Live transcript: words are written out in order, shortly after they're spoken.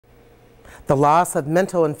The loss of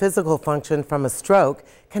mental and physical function from a stroke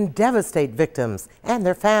can devastate victims and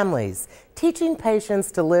their families. Teaching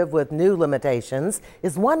patients to live with new limitations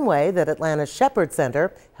is one way that Atlanta's Shepherd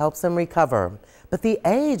Center helps them recover. But the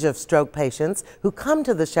age of stroke patients who come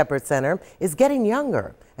to the Shepherd Center is getting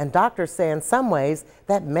younger, and doctors say in some ways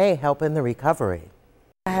that may help in the recovery.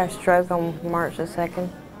 I had a stroke on March the 2nd,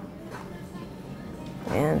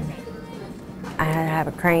 and I had to have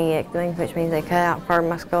a craniectomy, which means they cut out part of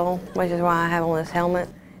my skull, which is why I have on this helmet.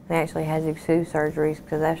 They actually had to do 2 surgeries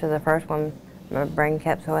because after the first one, my brain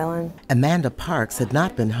kept swelling. Amanda Parks had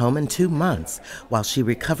not been home in 2 months while she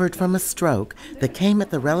recovered from a stroke that came at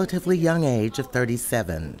the relatively young age of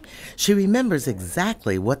 37. She remembers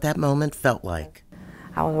exactly what that moment felt like.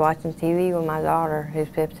 I was watching TV with my daughter, who's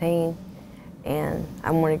 15, and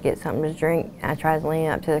I wanted to get something to drink. I tried to lean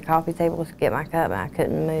up to the coffee table to get my cup, and I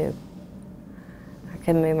couldn't move. I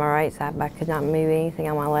couldn't move my right side, but I could not move anything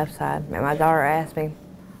on my left side. And my daughter asked me,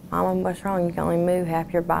 "Mama, what's wrong? You can only move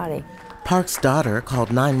half your body." Parks' daughter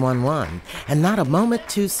called 911, and not a moment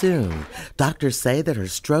too soon. Doctors say that her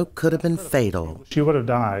stroke could have been fatal. She would have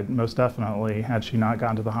died, most definitely, had she not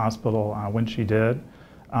gotten to the hospital when she did.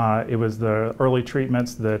 It was the early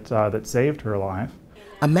treatments that saved her life.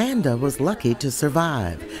 Amanda was lucky to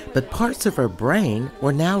survive, but parts of her brain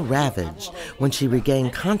were now ravaged. When she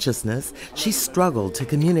regained consciousness, she struggled to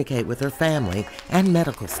communicate with her family and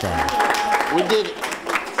medical staff. We did it.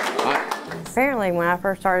 Apparently, when I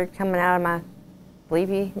first started coming out of my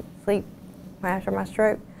sleep after my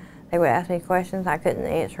stroke, they would ask me questions. I couldn't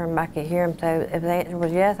answer them, but I could hear them. So if the answer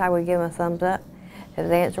was yes, I would give them a thumbs up. If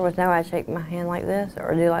the answer was no, I'd shake my hand like this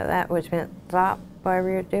or do like that, which meant stop, whatever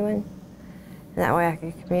you're doing. And that way I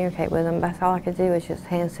could communicate with them. That's all I could do was just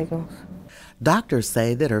hand signals. Doctors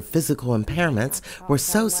say that her physical impairments were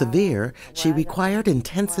so severe, she required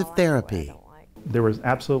intensive therapy. There was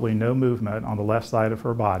absolutely no movement on the left side of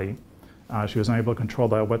her body. She was unable to control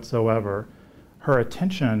that whatsoever. Her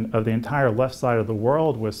attention of the entire left side of the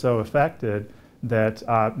world was so affected that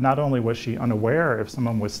not only was she unaware if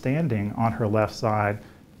someone was standing on her left side,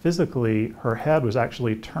 physically her head was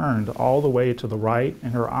actually turned all the way to the right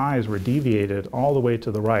and her eyes were deviated all the way to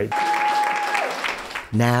the right.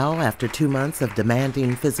 Now, after 2 months of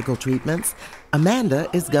demanding physical treatments, Amanda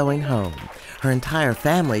is going home. Her entire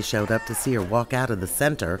family showed up to see her walk out of the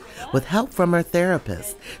center with help from her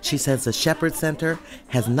therapist. She says the Shepherd Center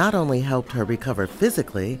has not only helped her recover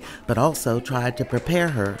physically, but also tried to prepare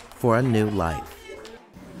her for a new life.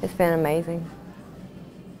 It's been amazing.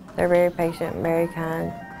 They're very patient, very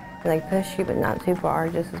kind. And they push you, but not too far,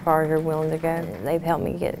 just as far as you're willing to go. They've helped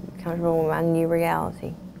me get comfortable with my new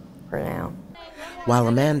reality for now. While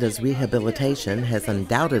Amanda's rehabilitation has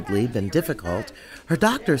undoubtedly been difficult, her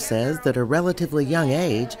doctor says that her relatively young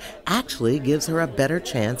age actually gives her a better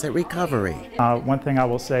chance at recovery. One thing I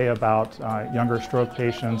will say about younger stroke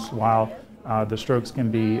patients, while the strokes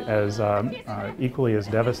can be as equally as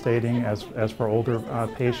devastating as for older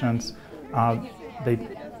patients,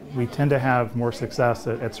 we tend to have more success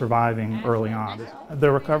at surviving early on.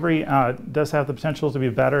 The recovery does have the potential to be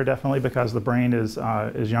better, definitely, because the brain is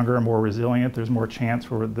younger and more resilient. There's more chance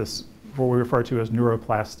for this, what we refer to as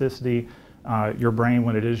neuroplasticity. Your brain,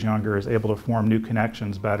 when it is younger, is able to form new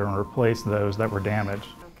connections better and replace those that were damaged.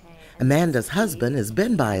 Amanda's husband has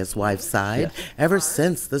been by his wife's side ever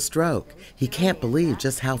since the stroke. He can't believe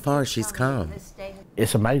just how far she's come.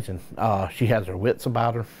 It's amazing. She has her wits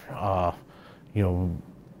about her. You know,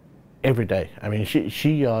 every day. I mean,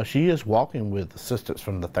 she is walking with assistance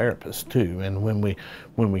from the therapist too. And when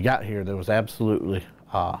we got here, there was absolutely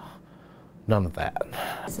none of that.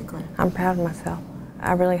 I'm proud of myself.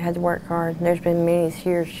 I really had to work hard. There's been many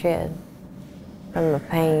tears shed from the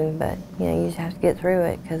pain, but you know, you just have to get through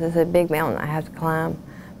it because it's a big mountain I have to climb.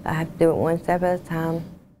 I have to do it one step at a time.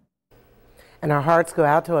 And our hearts go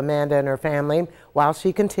out to Amanda and her family while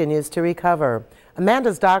she continues to recover.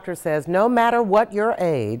 Amanda's doctor says no matter what your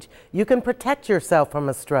age, you can protect yourself from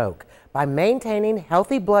a stroke by maintaining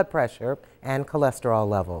healthy blood pressure and cholesterol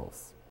levels.